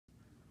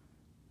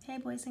Hey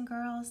boys and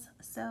girls,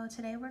 so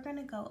today we're going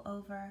to go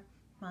over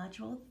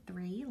Module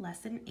 3,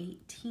 Lesson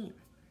 18.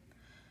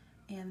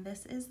 And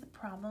this is the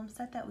problem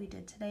set that we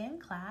did today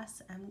in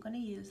class. I'm going to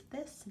use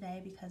this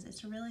today because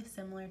it's really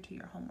similar to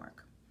your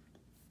homework.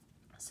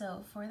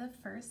 So for the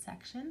first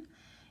section,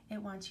 it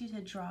wants you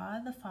to draw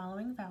the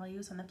following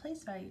values on the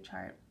place value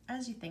chart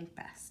as you think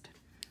best.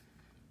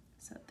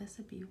 So this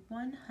would be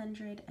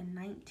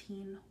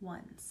 119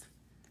 ones.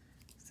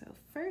 So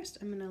first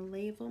I'm going to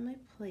label my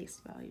place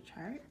value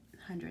chart,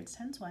 hundreds,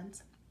 tens,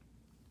 ones,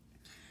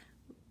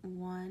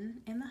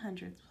 1 in the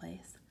hundreds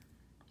place,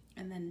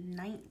 and then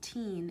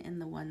 19 in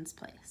the ones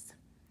place.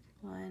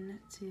 1,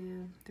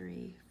 2,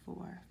 3,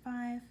 4,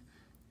 5,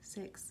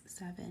 6,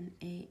 7,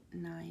 8,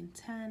 9,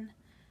 10,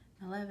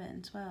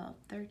 11, 12,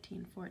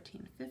 13,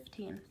 14,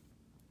 15,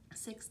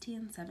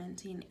 16,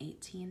 17,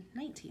 18,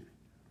 19.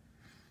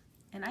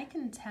 And I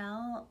can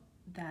tell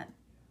that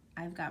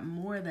I've got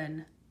more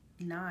than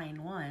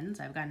 9 ones,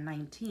 I've got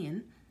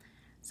 19.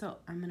 So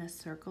I'm going to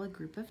circle a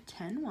group of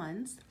 10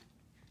 ones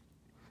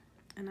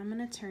and I'm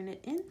going to turn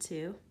it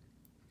into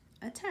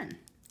a 10.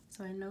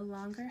 So I no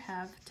longer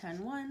have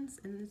 10 ones.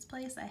 In this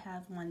place I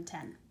have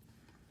 110.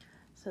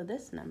 So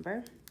this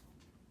number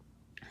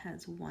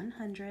has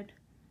 100,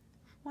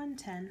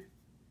 110,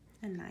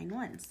 and 9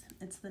 ones.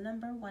 It's the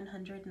number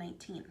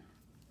 119.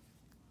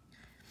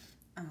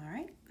 All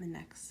right, the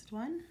next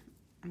one,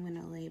 I'm going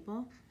to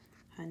label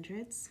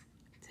hundreds,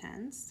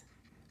 tens,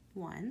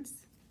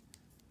 ones,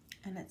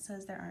 and it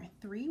says there are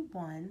 3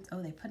 ones.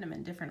 Oh, they put them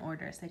in different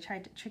orders. They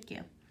tried to trick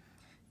you.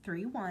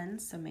 3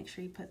 ones, so make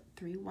sure you put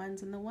 3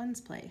 ones in the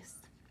ones place,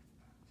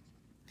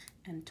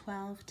 and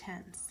 12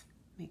 tens.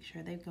 Make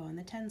sure they go in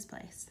the tens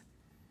place.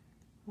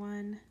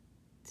 1,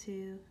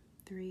 2,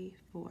 3,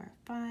 4,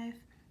 5,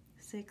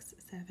 6,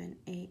 7,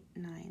 8,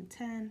 9,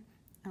 10,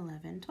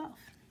 11, 12.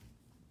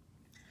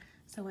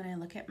 So when I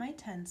look at my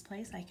tens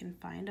place, I can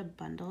find a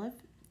bundle of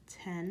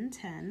 10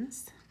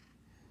 tens,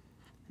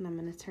 and I'm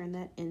going to turn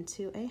that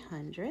into a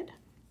 100.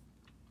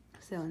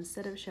 So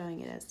instead of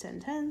showing it as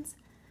 10 tens,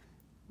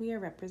 we are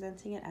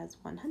representing it as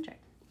 100.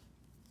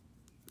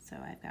 So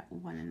I've got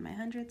 1 in my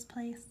hundreds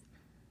place,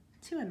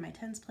 2 in my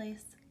tens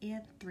place,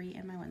 and 3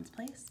 in my ones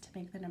place to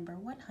make the number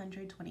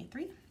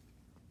 123.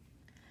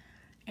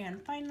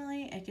 And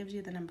finally, it gives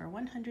you the number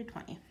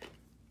 120.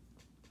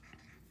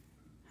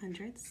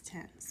 Hundreds,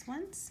 tens,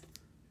 ones.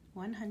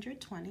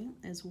 120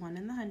 is 1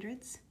 in the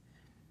hundreds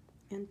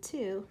and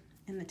 2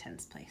 in the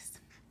tens place.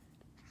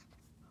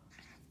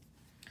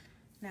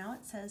 Now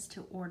it says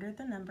to order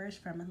the numbers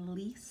from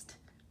least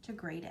to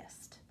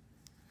greatest.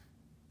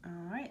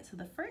 All right, so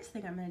the first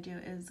thing I'm going to do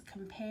is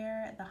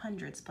compare the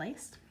hundreds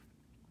place,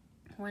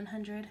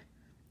 100,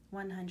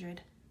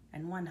 100,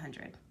 and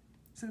 100.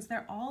 Since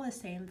they're all the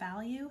same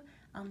value,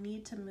 I'll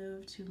need to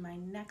move to my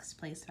next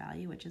place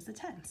value, which is the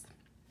tens.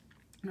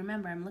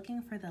 Remember, I'm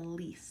looking for the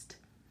least.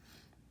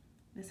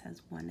 This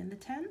has 1 in the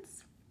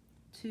tens,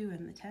 2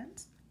 in the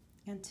tens,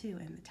 and 2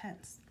 in the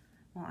tens.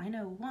 Well, I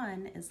know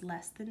 1 is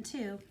less than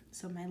 2,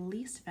 so my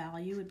least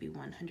value would be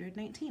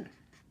 119.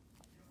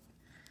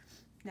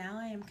 Now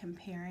I am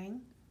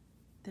comparing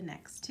the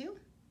next two.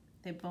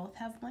 They both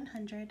have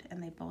 100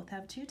 and they both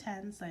have 2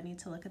 tens, so I need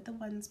to look at the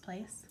ones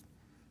place.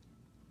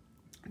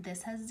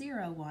 This has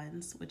 0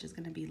 ones, which is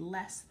going to be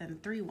less than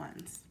 3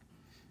 ones.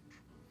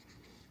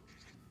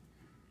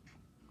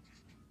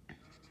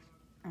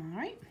 All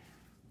right,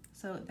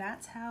 so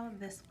that's how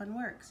this one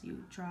works.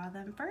 You draw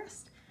them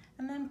first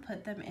and then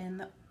put them in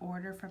the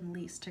order from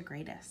least to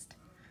greatest.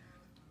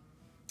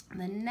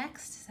 The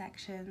next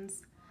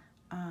sections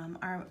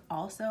are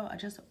also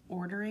just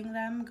ordering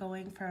them,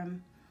 going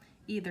from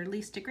either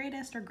least to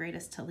greatest or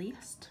greatest to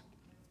least.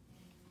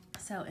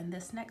 So in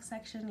this next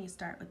section, you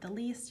start with the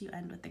least, you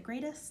end with the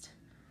greatest.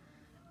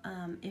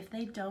 If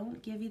they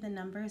don't give you the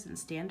numbers in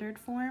standard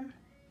form,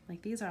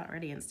 like these are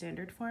already in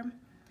standard form,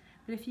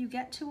 but if you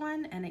get to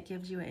one and it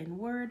gives you it in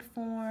word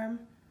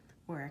form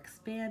or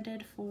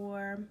expanded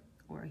form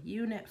or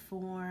unit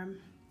form,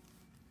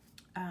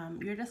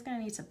 you're just going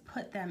to need to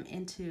put them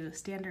into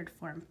standard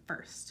form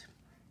first.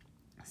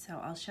 So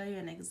I'll show you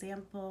an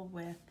example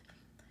with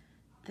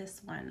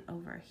this one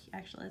over here.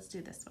 Actually, let's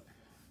do this one.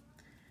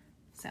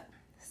 So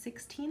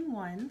 16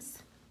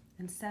 ones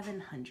and 7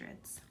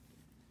 hundreds.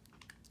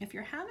 If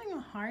you're having a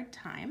hard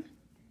time,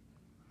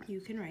 you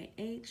can write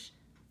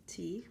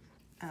HTO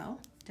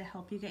to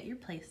help you get your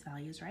place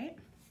values right.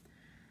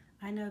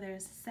 I know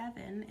there's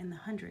 7 in the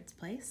hundreds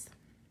place.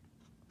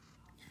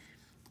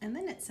 And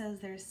then it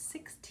says there's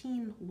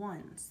 16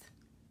 ones.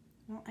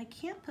 Well, I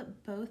can't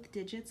put both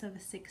digits of a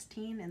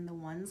 16 in the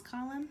ones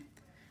column,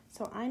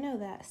 so I know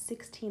that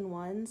 16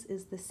 ones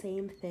is the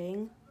same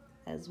thing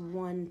as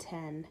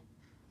 110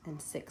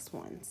 and 6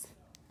 ones.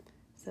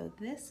 So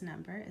this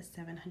number is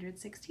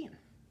 716.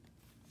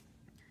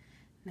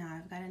 Now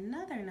I've got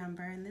another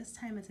number, and this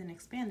time it's in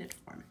expanded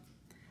form.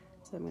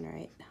 So I'm going to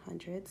write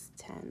hundreds,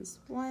 tens,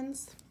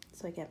 ones,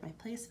 so I get my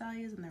place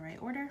values in the right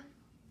order.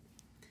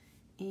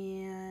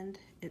 And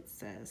it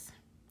says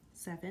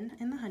 7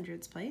 in the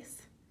hundreds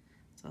place,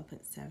 so I'll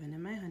put 7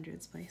 in my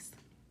hundreds place.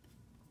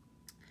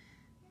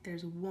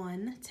 there's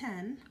 1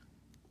 10,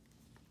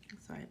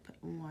 so I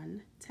put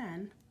 1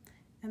 10,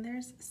 and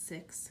there's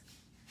 6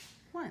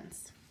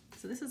 ones.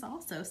 So this is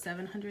also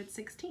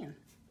 716.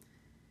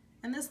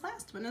 And this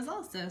last one is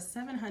also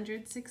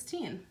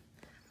 716.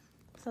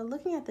 So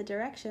looking at the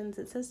directions,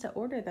 it says to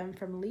order them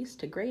from least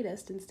to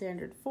greatest in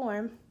standard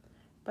form,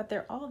 but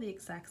they're all the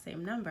exact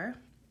same number.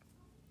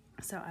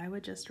 So I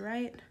would just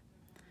write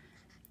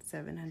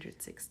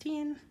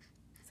 716,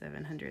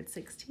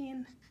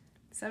 716,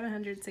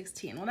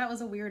 716. Well, that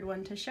was a weird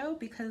one to show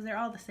because they're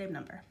all the same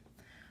number.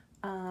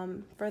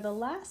 For the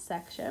last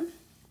section,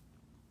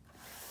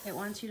 it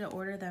wants you to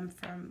order them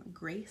from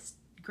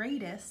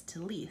greatest to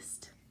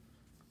least.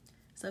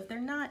 So if they're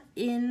not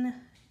in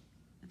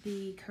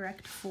the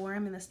correct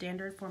form, in the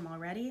standard form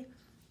already,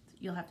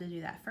 you'll have to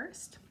do that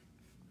first.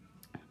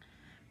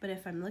 But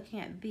if I'm looking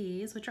at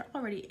these, which are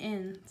already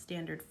in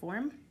standard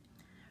form,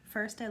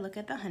 first I look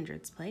at the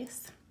hundreds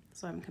place.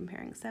 So I'm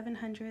comparing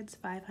 700s,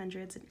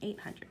 500s, and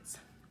 800s.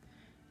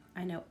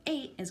 I know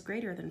 8 is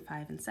greater than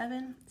 5 and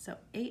 7, so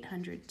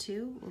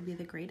 802 will be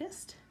the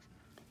greatest.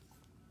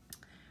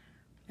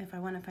 If I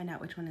want to find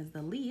out which one is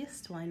the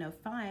least, well, I know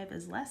 5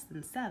 is less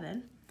than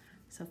 7,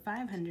 so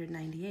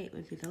 598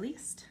 would be the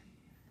least,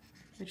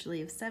 which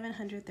leaves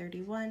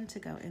 731 to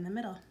go in the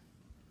middle.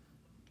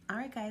 All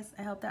right, guys,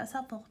 I hope that was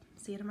helpful.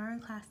 See you tomorrow in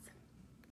class.